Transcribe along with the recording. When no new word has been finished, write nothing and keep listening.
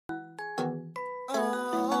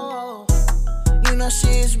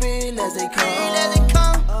shit's real as they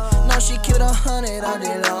come. No, she killed 100 all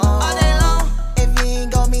day long. If you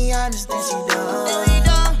ain't gon' be honest, then she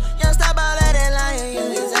dumb. Young stop all that lying, you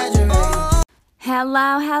exaggerate.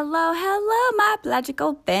 Hello, my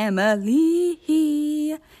logical family.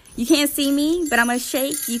 You can't see me, but I'm gonna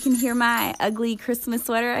shake. You can hear my ugly Christmas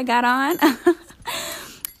sweater I got on.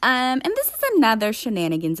 And this is another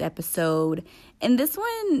Shenanigans episode. And this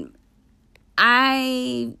one,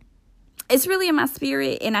 it's really in my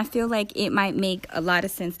spirit, and I feel like it might make a lot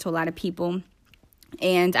of sense to a lot of people.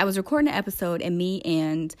 And I was recording an episode, and me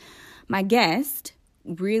and my guest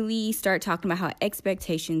really start talking about how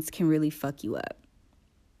expectations can really fuck you up.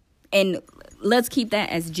 And let's keep that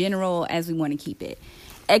as general as we want to keep it.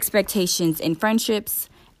 Expectations in friendships,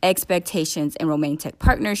 expectations in romantic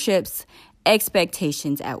partnerships,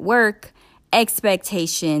 expectations at work,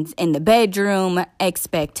 expectations in the bedroom,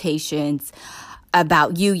 expectations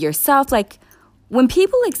about you yourself. Like, when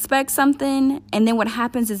people expect something and then what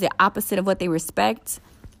happens is the opposite of what they respect,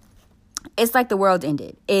 it's like the world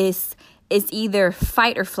ended. It's either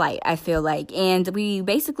fight or flight, I feel like. And we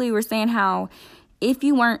basically were saying how if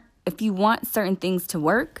you want certain things to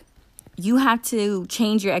work, you have to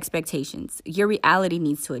change your expectations. Your reality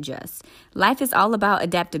needs to adjust. Life is all about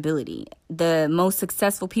adaptability. The most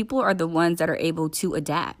successful people are the ones that are able to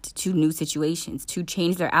adapt to new situations, to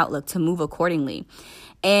change their outlook, to move accordingly.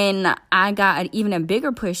 And I got even a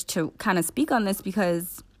bigger push to kind of speak on this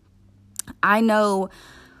because I know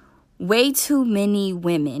way too many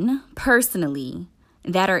women personally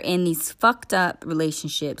that are in these fucked up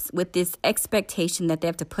relationships with this expectation that they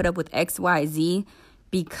have to put up with XYZ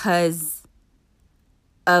because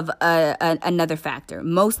of another factor.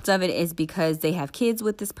 Most of it is because they have kids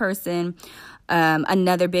with this person.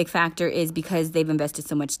 Another big factor is because they've invested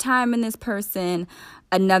so much time in this person.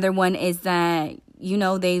 Another one is that,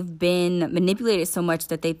 they've been manipulated so much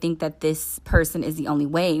that they think that this person is the only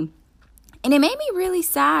way. And it made me really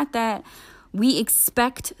sad that we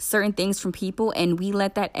expect certain things from people and we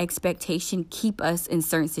let that expectation keep us in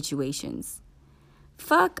certain situations.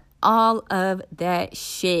 Fuck all of that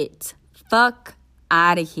shit. Fuck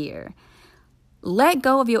out of here. Let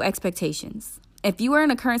go of your expectations. If you are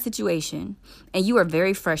in a current situation and you are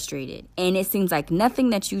very frustrated and it seems like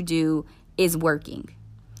nothing that you do is working,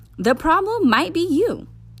 the problem might be you.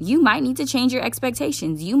 You might need to change your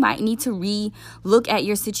expectations. You might need to re-look at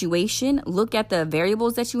your situation, look at the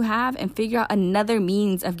variables that you have, and figure out another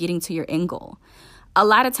means of getting to your end goal. A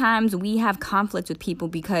lot of times we have conflict with people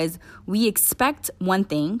because we expect one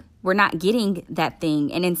thing, we're not getting that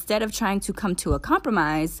thing, and instead of trying to come to a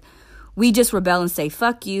compromise, we just rebel and say,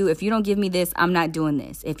 fuck you. If you don't give me this, I'm not doing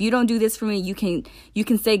this. If you don't do this for me, you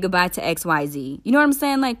can say goodbye to XYZ. You know what I'm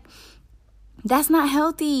saying? Like, that's not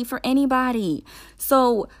healthy for anybody.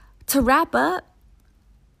 So to wrap up,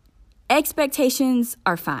 expectations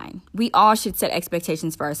are fine. We all should set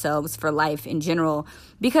expectations for ourselves, for life in general,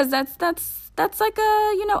 because that's like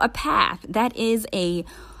a path. That is a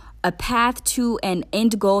path to an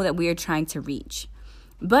end goal that we are trying to reach.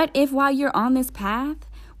 But if while you're on this path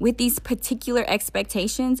with these particular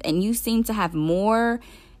expectations and you seem to have more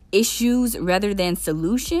issues rather than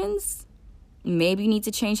solutions, maybe you need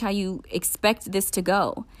to change how you expect this to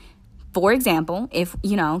go. For example, if,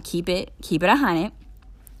 keep it 100,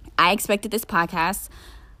 I expected this podcast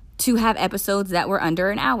to have episodes that were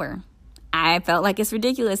under an hour. I felt like it's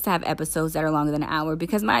ridiculous to have episodes that are longer than an hour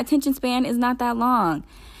because my attention span is not that long.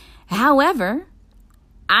 However,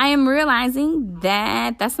 I am realizing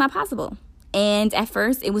that that's not possible. And at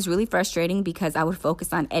first, it was really frustrating because I would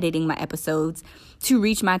focus on editing my episodes to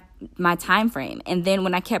reach my time frame. And then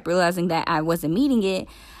when I kept realizing that I wasn't meeting it,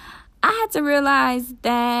 I had to realize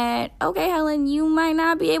that, okay, Helen, you might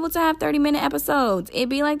not be able to have 30-minute episodes. It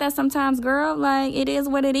be like that sometimes, girl. Like, it is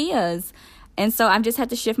what it is. And so I've just had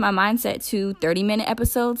to shift my mindset to 30-minute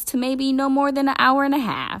episodes to maybe no more than an hour and a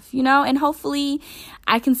half, and hopefully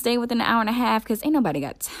I can stay within an hour and a half because ain't nobody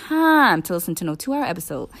got time to listen to no 2-hour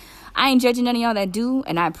episode. I ain't judging none of y'all that do,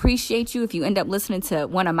 and I appreciate you if you end up listening to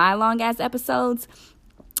one of my long-ass episodes.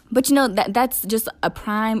 But that's just a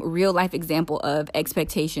prime real-life example of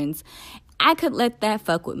expectations. I could let that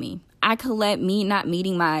fuck with me. I could let me not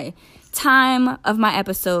meeting my time of my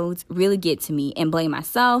episodes really get to me and blame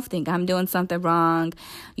myself, think I'm doing something wrong,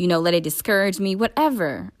 let it discourage me,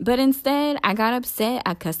 whatever. But instead, I got upset.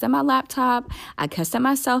 I cussed at my laptop. I cussed at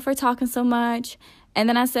myself for talking so much. And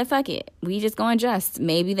then I said, fuck it. We just gonna adjust.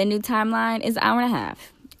 Maybe the new timeline is an hour and a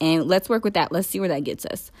half. And let's work with that. Let's see where that gets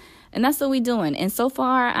us. And that's what we doing. And so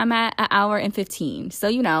far, I'm at an hour and 15. So,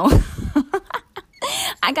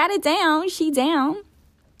 I got it down. She down.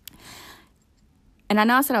 And I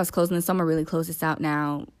know I said I was closing this, so I'm going to really close this out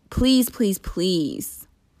now. Please, please, please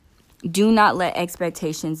do not let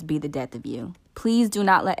expectations be the death of you. Please do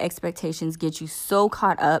not let expectations get you so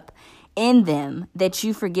caught up in them that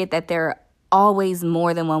you forget that there is always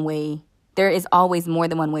more than one way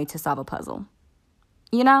to solve a puzzle.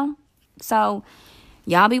 You know? So,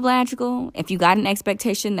 y'all be logical. If you got an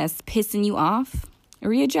expectation that's pissing you off,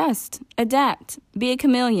 readjust, adapt, be a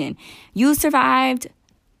chameleon. You survived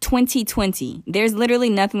 2020. There's literally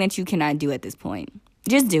nothing that you cannot do at this point.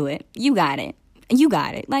 Just do it. You got it. You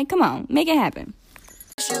got it. Like, come on, make it happen.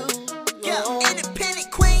 Independent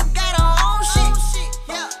queen got her own shit.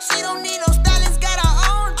 Yeah, she don't need no stylist, got her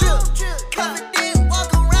own drip. Confident,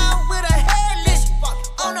 walk around with a headless.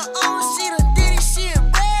 On her own, she done did it, she a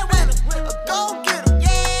breadwinner, a go-getter.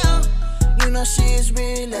 Yeah, you know she is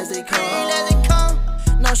real as they come.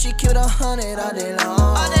 No, she killed 100 all day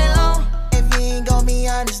long. If you ain't gon' be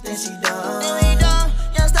honest, then she done.